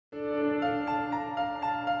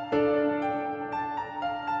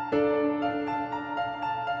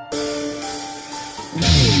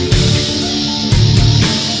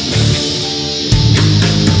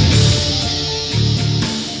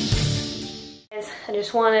I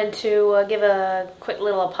just wanted to give a quick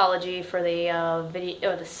little apology for the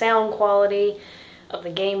video, the sound quality of the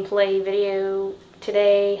gameplay video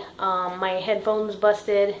today. My headphones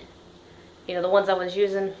busted. You know, the ones I was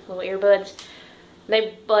using, little earbuds.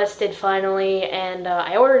 They busted finally, and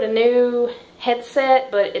I ordered a new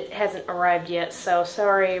headset, but it hasn't arrived yet. So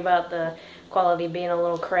sorry about the quality being a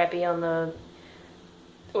little crappy on the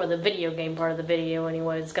video game part of the video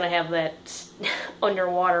anyway. It's going to have that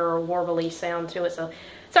underwater or warbly sound to it, so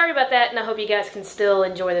sorry about that, and I hope you guys can still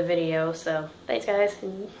enjoy the video, so thanks guys.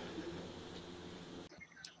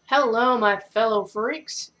 Hello my fellow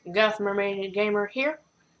freaks, Goth Mermaid Gamer here.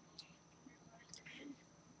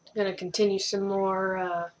 Gonna continue some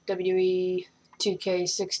more WWE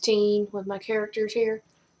 2K16 with my characters here.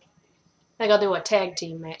 I think I'll do a tag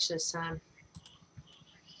team match this time.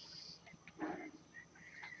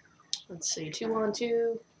 Let's see,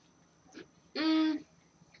 2-on-2.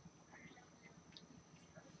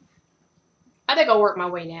 I think I'll work my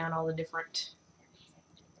way down all the different.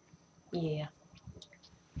 Yeah.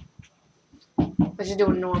 Let's just do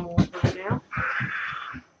a normal one right now.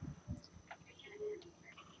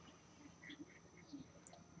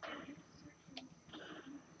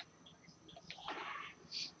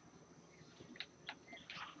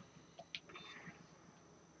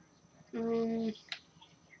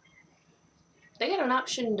 They got an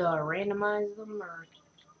option to randomize them, or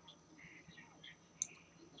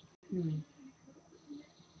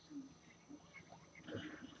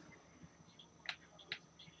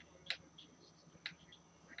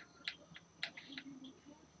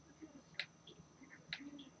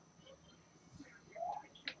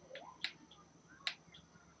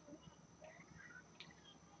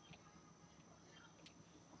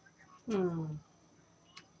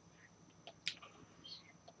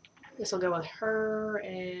This will go with her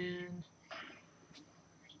and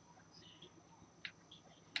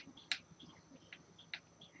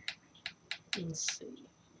let's see.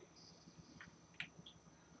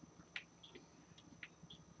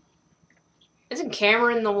 Isn't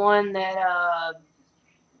Cameron the one that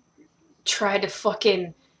tried to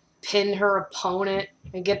fucking pin her opponent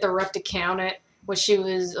and get the ref to count it when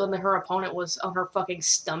her opponent was on her fucking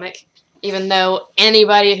stomach? Even though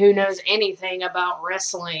anybody who knows anything about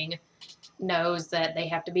wrestling knows that they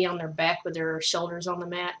have to be on their back with their shoulders on the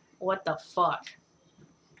mat. What the fuck?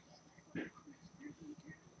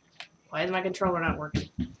 Why is my controller not working?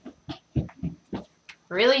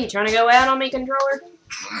 Really? You trying to go out on me, controller?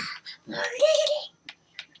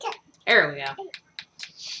 There we go.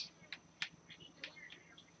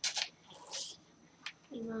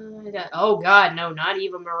 Oh god, no, not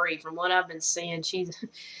Eva Marie. From what I've been seeing,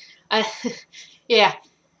 yeah.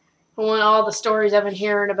 From all the stories I've been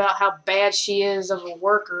hearing about how bad she is of a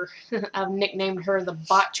worker, I've nicknamed her the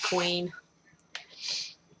Botch Queen.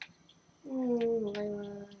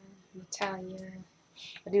 Natalia.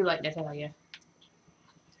 I do like Natalia.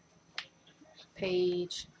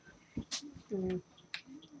 Paige.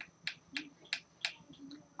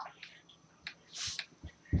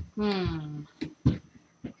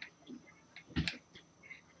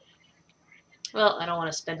 Well, I don't want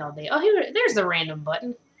to spend all day. Oh, here, there's the random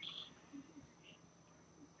button.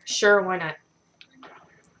 Sure, why not?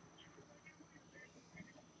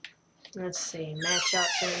 Let's see, match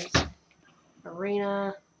options,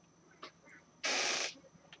 arena.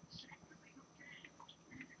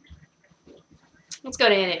 Let's go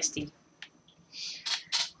to NXT.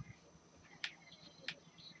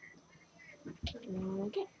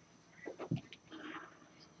 Okay.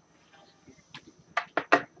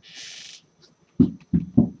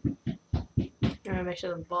 Alright, make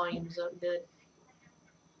sure the volume's up good.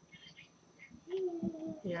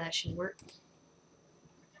 Yeah, that should work.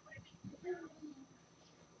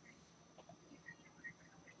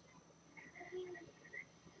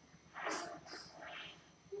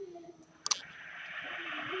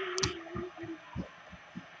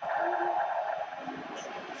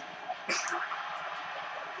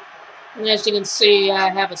 And as you can see, I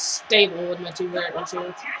have a stable with my two characters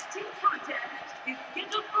here.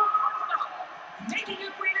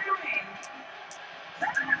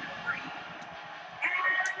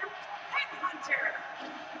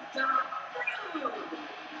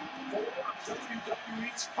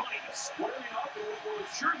 WWE's finest squaring up in what will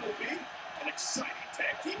surely be an exciting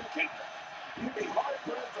tag team kingdom. You'd be hard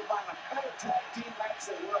pressed to find a better tag team match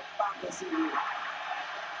than we're about to see here.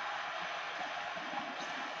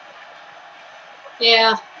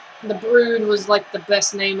 Yeah, the Brood was like the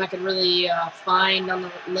best name I could really find on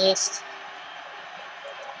the list.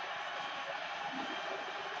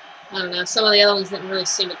 I don't know, some of the other ones didn't really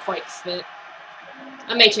seem to quite fit.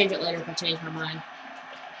 I may change it later if I change my mind.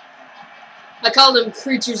 I call them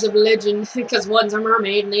creatures of legend because one's a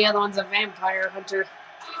mermaid and the other one's a vampire hunter.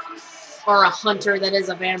 Or a hunter that is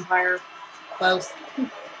a vampire. Both.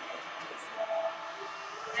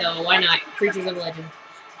 So why not? Creatures of legend.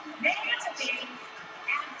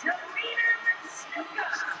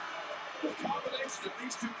 The combination of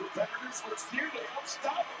these two competitors looks nearly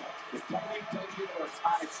unstoppable. The WWE is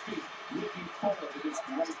on its feet, looking forward to this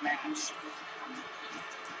great match.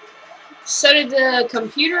 So did the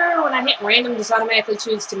computer, when I hit random, just automatically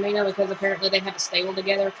choose Tomato because apparently they have a stable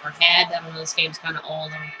together, or had. I don't know, this game's kind of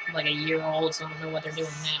old. I'm like a year old, so I don't know what they're doing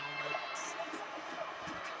now.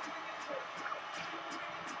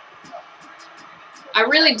 But I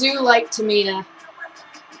really do like Tamina.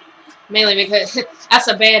 Mainly because that's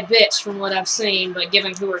a bad bitch from what I've seen, but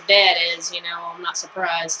given who her dad is, you know, I'm not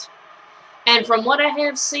surprised. And from what I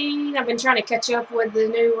have seen, I've been trying to catch up with the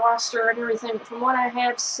new roster and everything. But from what I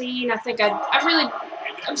have seen, I think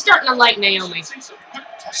I'm starting to like Naomi.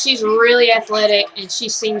 She's really athletic, and she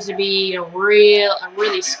seems to be a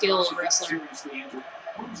really skilled wrestler.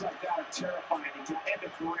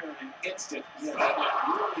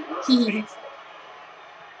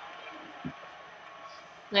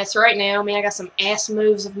 That's right, Naomi. I got some ass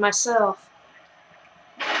moves of myself.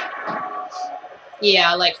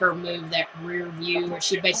 Yeah, I like her move, that rear view, where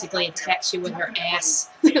she basically attacks you with her ass.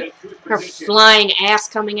 Her flying ass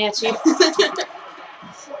coming at you.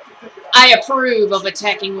 I approve of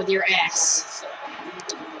attacking with your ass.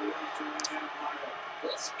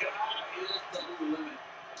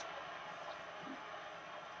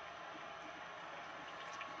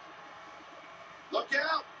 Look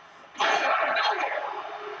out!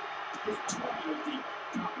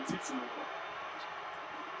 Competition.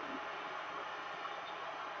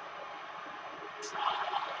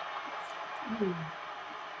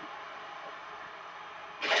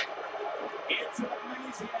 It's an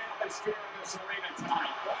amazing atmosphere in this arena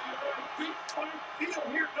tonight. Big feel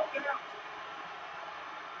here, no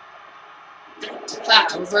doubt. Clap,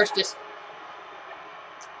 reverse this.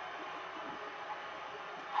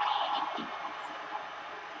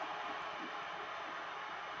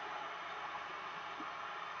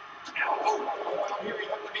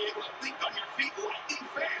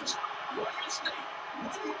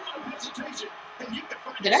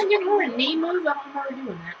 Did I give her a knee move? I don't remember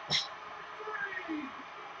doing that.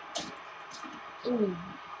 Ooh.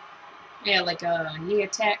 Yeah, like a knee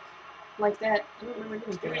attack like that. I don't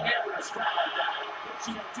remember doing that. I'm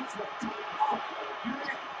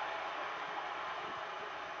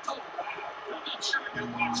not sure I can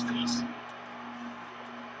watch this.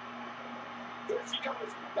 There she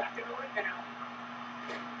goes, back in the ring now.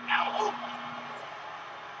 Ow.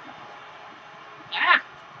 Ah!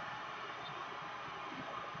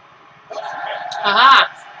 Aha!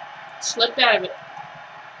 Slipped out of it.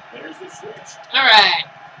 There's the switch. Alright.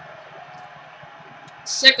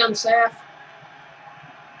 Sick 'em, Seth.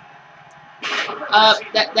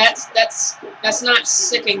 That's not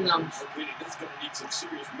sicking them. This is going to need some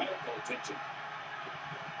serious medical attention.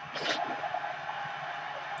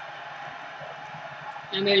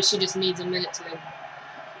 And maybe she just needs a minute to,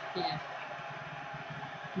 yeah,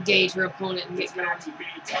 gauge her opponent and get going.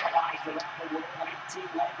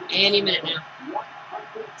 Any minute now.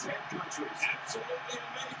 110 countries. Absolutely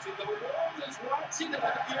amazing. The world is watching, and I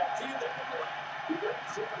guarantee they're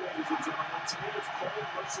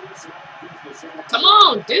Come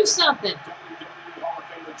on, do something.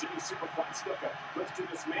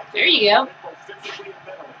 There you go.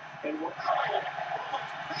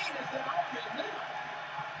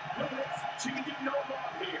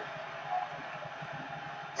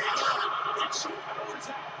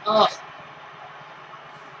 Oh.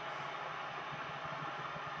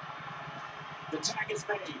 The tag is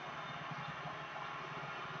made.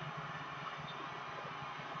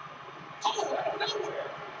 Oh, out of nowhere.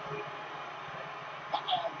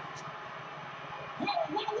 Uh-oh. Whoa,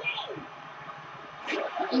 whoa, whoa.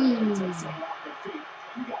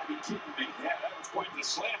 You gotta be kidding me. Yeah, that was quite the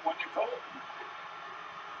slam, wasn't it, Cole?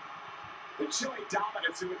 The chilly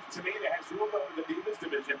dominance of Tamina has ruled over the Divas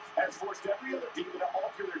division, has forced every other Diva to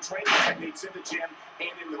alter their training techniques in the gym and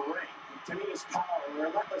in the ring. Tamina's power,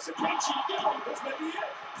 relentless attention. This may be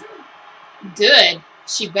it. Good.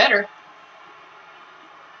 She better.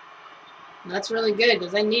 That's really good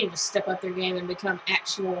because they needed to step up their game and become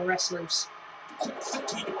actual wrestlers.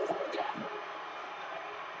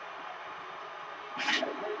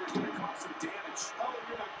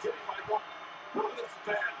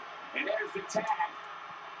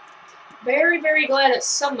 Very, very glad that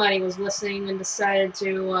somebody was listening and decided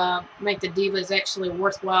to make the Divas actually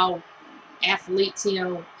worthwhile athletes, you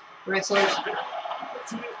know, wrestlers.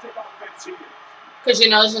 Because, you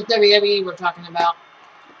know, this is WWE we're talking about.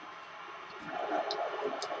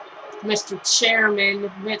 Mr.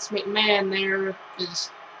 Chairman, Vince McMahon there is...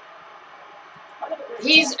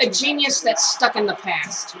 He's a genius that's stuck in the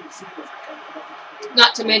past.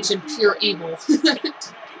 Not to mention pure evil. I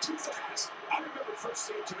remember first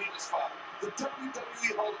seeing Tamina's father, the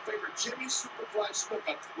WWE Hall of Famer Jimmy Superfly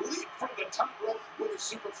Snuka, leap from the top rope with a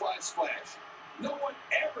Superfly splash. No one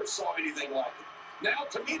ever saw anything like it. Now,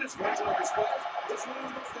 Tamina's legendary splash is one of the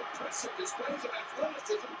most impressive displays of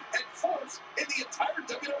athleticism and force in the entire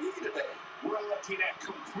WWE today. We're looking at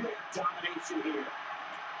complete domination here.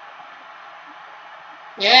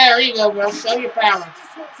 Yeah, there you go, girl. Show your power.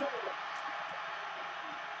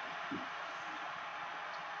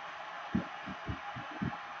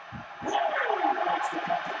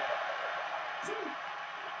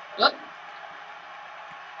 Look.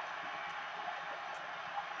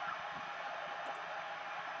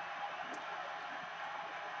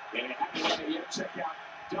 And check out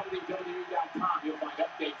WWE.com. You'll find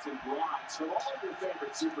updates and blogs from all of your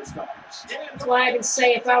favorite superstars. That's why I can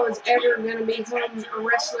say if I was ever going to become a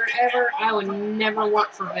wrestler ever, I would never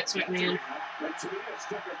work for Vince McMahon.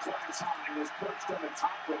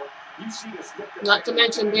 Not to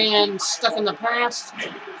mention being stuck in the past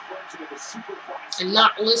and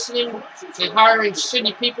not listening and hiring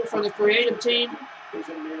shitty people for the creative team.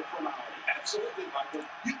 Absolutely, Michael.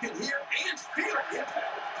 You can hear and feel the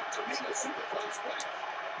impact.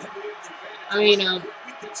 I mean,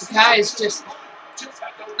 the guy's just...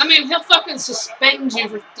 I mean, he'll fucking suspend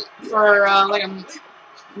you for like a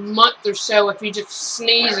month or so if you just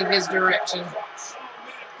sneeze in his direction.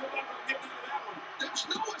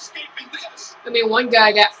 I mean, one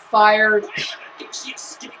guy got fired.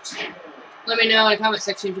 Let me know in the comment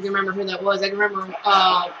section if you can remember who that was. I can remember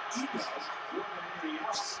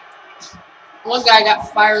one guy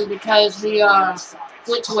got fired because he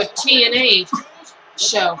went to a TNA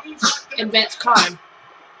show and Vince caught him.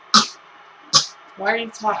 Why are you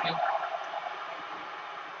talking?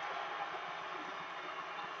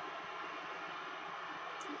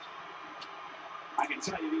 I can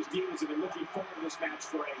tell you these demons have been looking forward to this match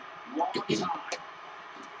for a long time.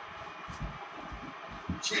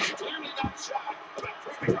 She's clearly not shy about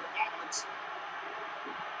proving her dominance.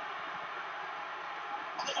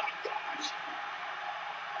 Oh my gosh.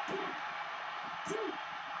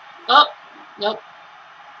 Oh, nope.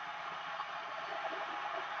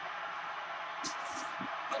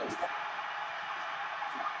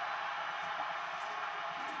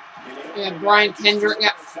 Yeah, Brian Kendrick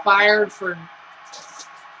got fired for...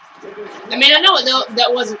 I mean, I know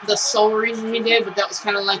that wasn't the sole reason he did, but that was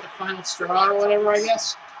kind of like the final straw or whatever, I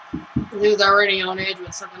guess. He was already on edge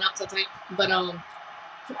with something else, I think. But,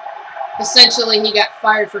 essentially, he got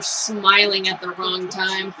fired for smiling at the wrong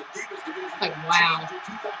time. Like, wow.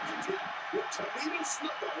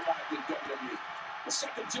 The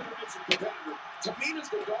second generation competitor, Tamina's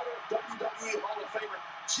the daughter of WWE Hall of Famer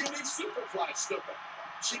Jimmy Superfly Snuka.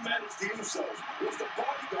 She managed the Usos, was the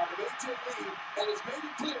bodyguard of AJ Lee, and has made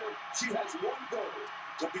it clear she has one goal,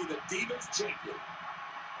 to be the Divas champion.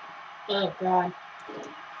 Oh, God.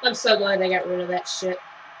 I'm so glad they got rid of that shit.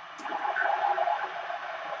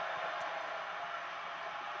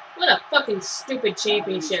 What a fucking stupid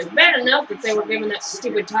championship. It's bad enough that they were given that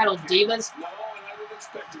stupid title, Divas.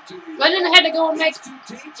 But then they had to go and make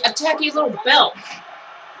a tacky little belt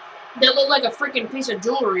that looked like a freaking piece of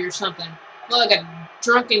jewelry or something. Looked like a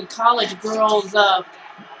drunken college girl's, a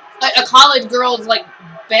college girl's, like,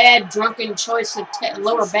 bad drunken choice of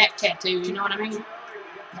lower back tattoo, you know what I mean?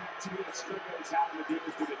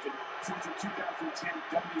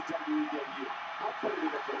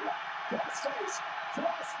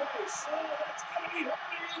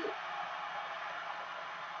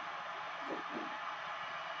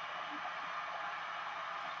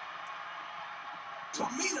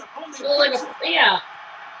 Like a, yeah.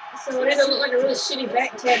 So it either look like a really shitty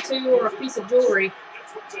back tattoo or a piece of jewelry.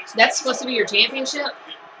 That's supposed to be your championship?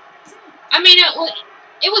 I mean,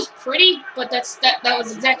 it was pretty, but that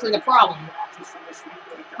was exactly the problem.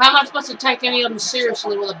 How am I supposed to take any of them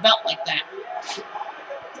seriously with a belt like that?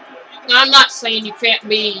 Now, I'm not saying you can't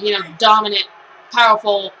be, you know, dominant,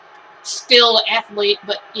 powerful, skilled athlete,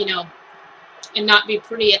 but, you know, and not be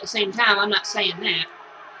pretty at the same time. I'm not saying that.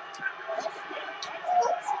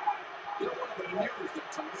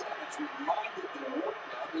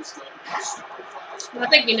 I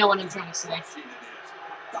think you know what I'm trying to say.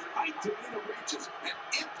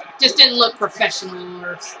 Just didn't look professional,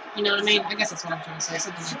 or you know what I mean. I guess that's what I'm trying to say.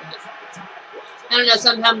 Something like that. I don't know.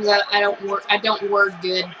 Sometimes I don't word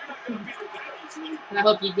good. And I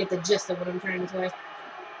hope you get the gist of what I'm trying to say.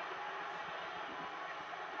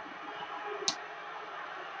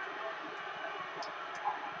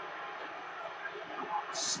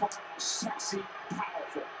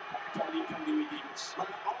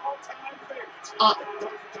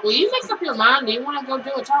 Will you make up your mind? Do you want to go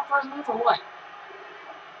do a top rope move or what?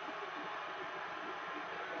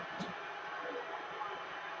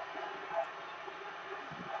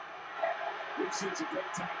 We've seen some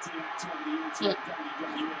great tag team activity in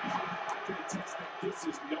WWE. I can attest that this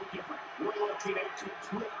is no different. We're looking at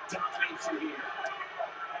complete domination here.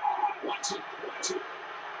 Watch it, watch it.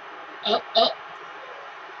 Oh.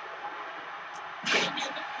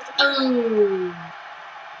 Oh.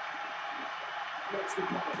 Makes the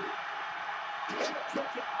cover. The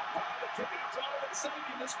crowd's all excited.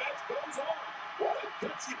 This match goes on. What a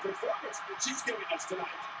gutsy performance that she's giving us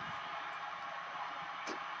tonight.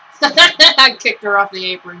 I kicked her off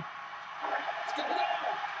the apron.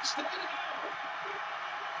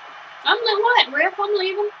 I'm like, what, Rip? I'm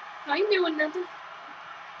leaving. I ain't doing nothing.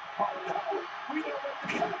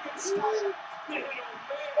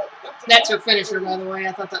 That's her finisher, by the way.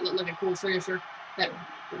 I thought that looked like a cool finisher. That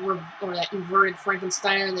inverted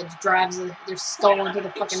Frankensteiner that drives their skull into the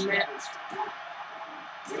fucking mat.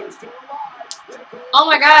 Oh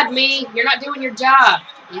my God, me! You're not doing your job.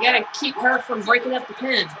 You gotta keep her from breaking up the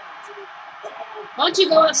pin. Why don't you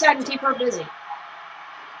go outside and keep her busy?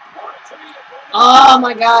 Oh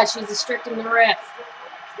my God, she's distracting the ref.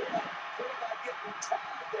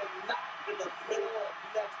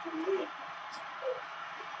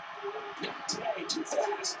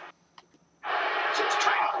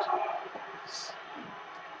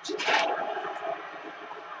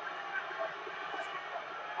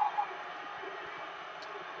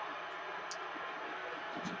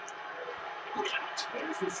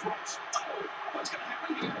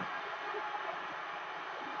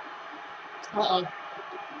 Uh-oh.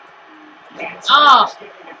 Oh!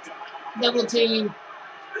 Double team.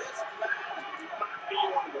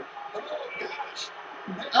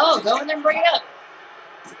 Oh, go in there and bring it up.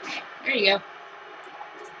 There you go.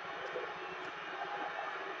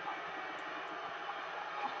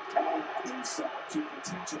 Insult to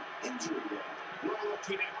potential injury there. We're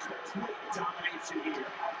looking at complete domination here.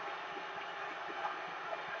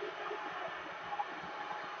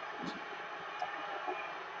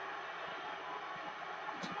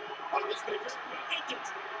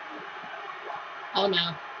 Oh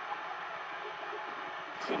no.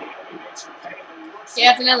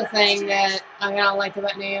 Yeah, that's another thing that I kind of like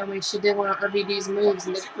about Naomi. She did one of RVD's moves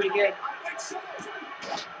and did it pretty good.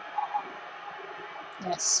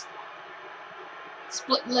 Yes.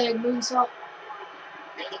 Split leg moonsault.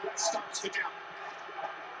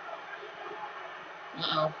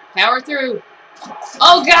 Uh-oh. Power through.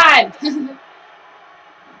 Oh God!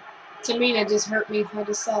 Tamina just hurt me. I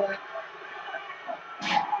just saw that.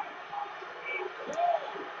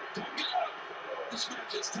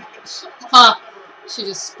 Huh. She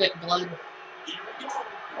just spit blood.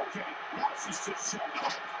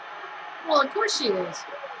 Well, of course she is.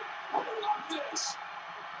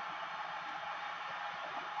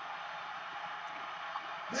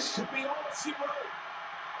 This could be all she wrote.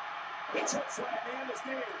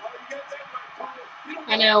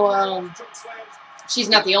 I know, she's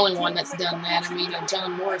not the only one that's done that. I mean,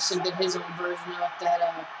 John Morrison did his own version of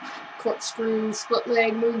that corkscrew split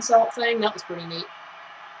leg moonsault thing. That was pretty neat.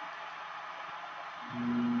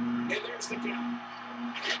 And there's the count.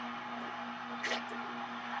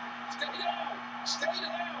 Stay down. Stay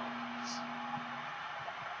down.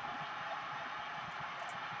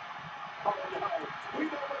 Oh no, we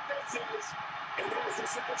know what this is. And there's the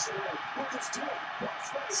submission with his two.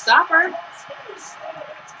 Stop her.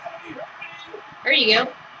 There you go.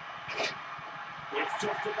 It's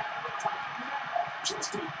just about time now.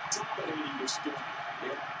 Just dominating this game.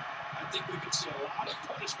 Yeah, I think we could see a lot of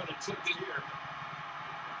punishment inflicted here.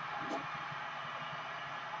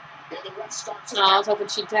 And the ref starts. No, I was hoping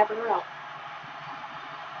she'd tap her out.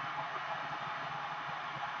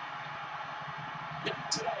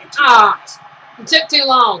 Ah, it took too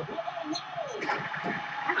long.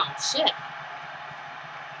 Ow, shit.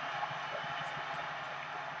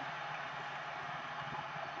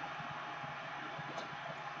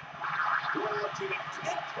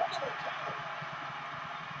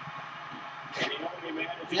 And he only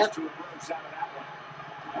manages to reverse out of that one.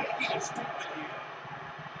 Making a statement here.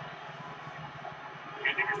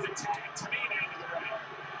 And there's the tag Tamina into the ring.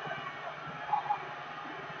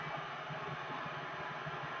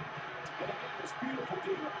 And again, this beautiful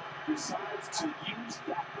deal decides to use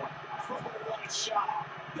that one. Oh, what a shot.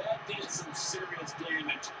 That did some serious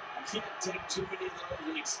damage. Can't take too many of those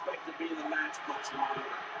and expect to be in the match much longer.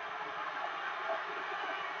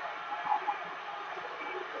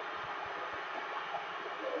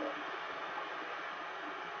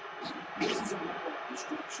 This is a level of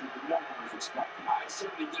destruction that no one was expecting. I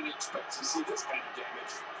certainly didn't expect to see this kind of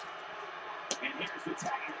damage. And here's the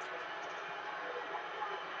tag.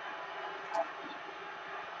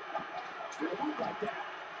 For a move like that,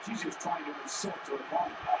 she's just trying to insult her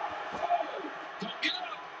opponent. Don't get up.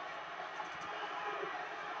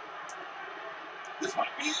 This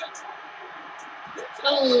might be it.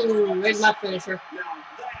 Oh, there's my finisher. Now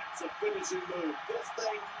that's a finishing move. This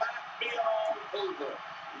thing might be all over.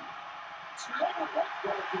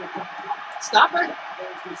 Stop her.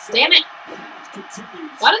 Damn it.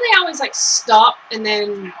 Why do they always like stop and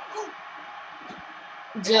then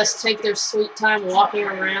just take their sweet time walking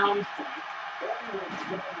around?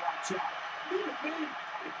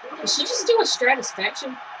 Did she just do a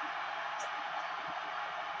stratisfaction?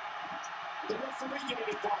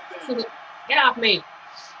 Get off me.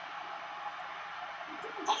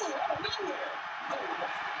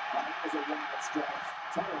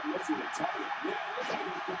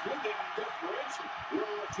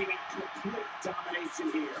 We're looking at complete domination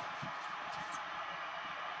here.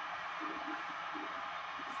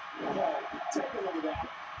 Oh, take a look at that.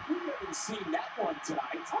 We haven't seen that one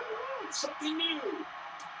tonight. Oh, something new.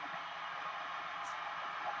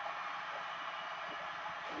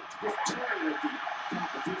 Just tearing at the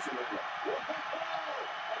competition level.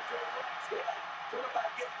 What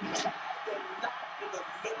about getting tagged and knocked in the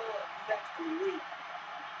middle of next week?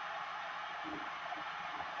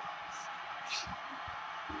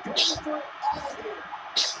 Going for it all here.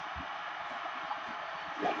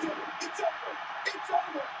 That's it. It's over. It's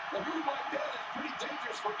over. A move like that is pretty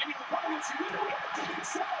dangerous for any opponent. You know it.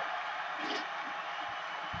 So.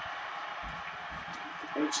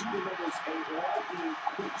 And she delivers a lightning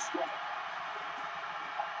quick strike.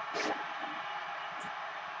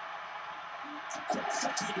 Quick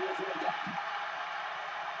sexy delivery.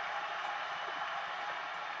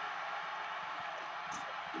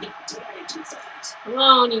 Come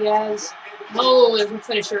on, you guys. Oh, there's my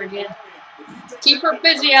finisher again. Keep her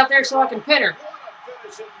busy out there so I can pin her.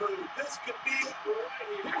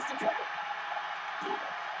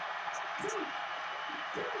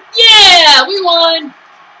 Yeah, we won.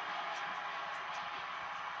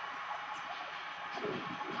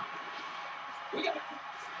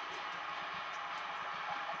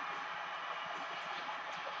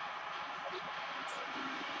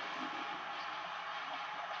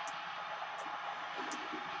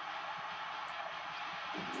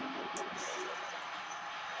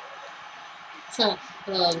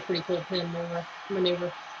 That was a pretty cool pin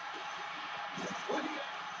maneuver.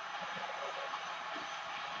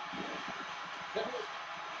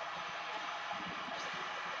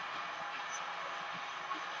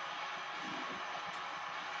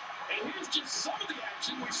 And here's just some of the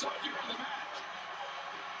action we saw during the match.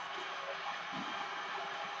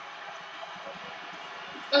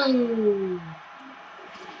 Oh.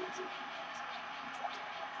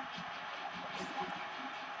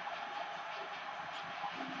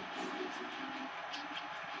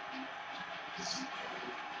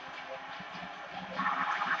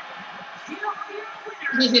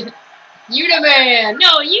 You the man!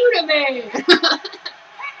 No, you the man! I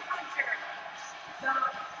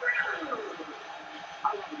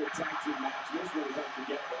love the tag team match. This really helped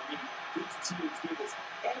together. I mean, these teams gave us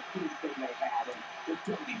everything they had. And the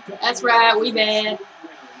WWE That's right, we bad.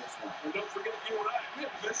 And don't forget, you and I, we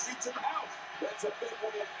have the best seats in the house. That's a big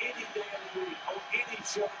one in any damn week, on any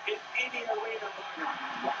show, in any arena.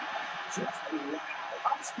 Wow. Just wow.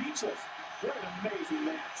 I'm speechless. What an amazing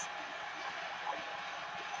match.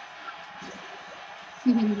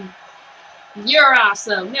 You're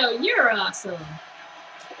awesome. No, you're awesome.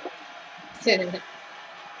 Well, that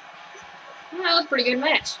was a pretty good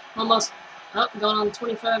match. Almost going on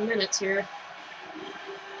 25 minutes here.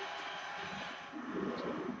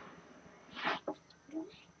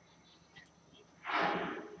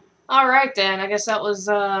 Alright then, I guess that was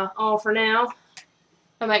all for now.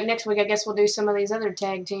 Come back next week, I guess we'll do some of these other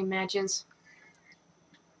tag team matches.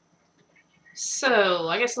 So,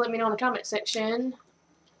 I guess let me know in the comment section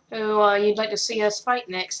who you'd like to see us fight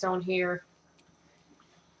next on here.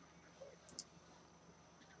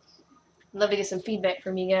 Love to get some feedback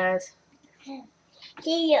from you guys. Get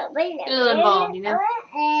a little involved, you know?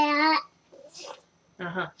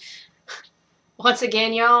 Once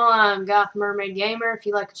again, y'all, I'm Goth Mermaid Gamer. If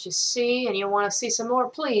you like what you see and you want to see some more,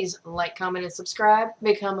 please like, comment, and subscribe.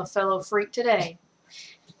 Become a fellow freak today.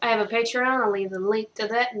 I have a Patreon. I'll leave the link to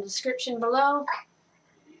that in the description below.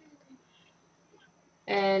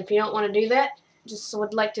 And if you don't want to do that, just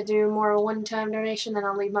would like to do more of a one-time donation, then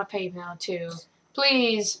I'll leave my PayPal too.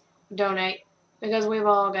 Please donate. because we've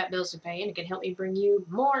all got bills to pay, and it can help me bring you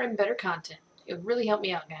more and better content. It would really help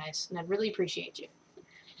me out, guys, and I'd really appreciate you.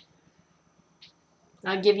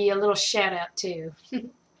 I'll give you a little shout out too.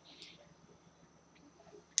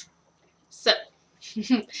 So,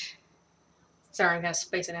 sorry, I'm kind of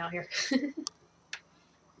spacing out here.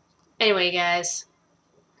 Anyway, guys,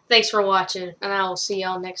 thanks for watching, and I will see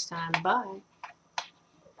y'all next time. Bye.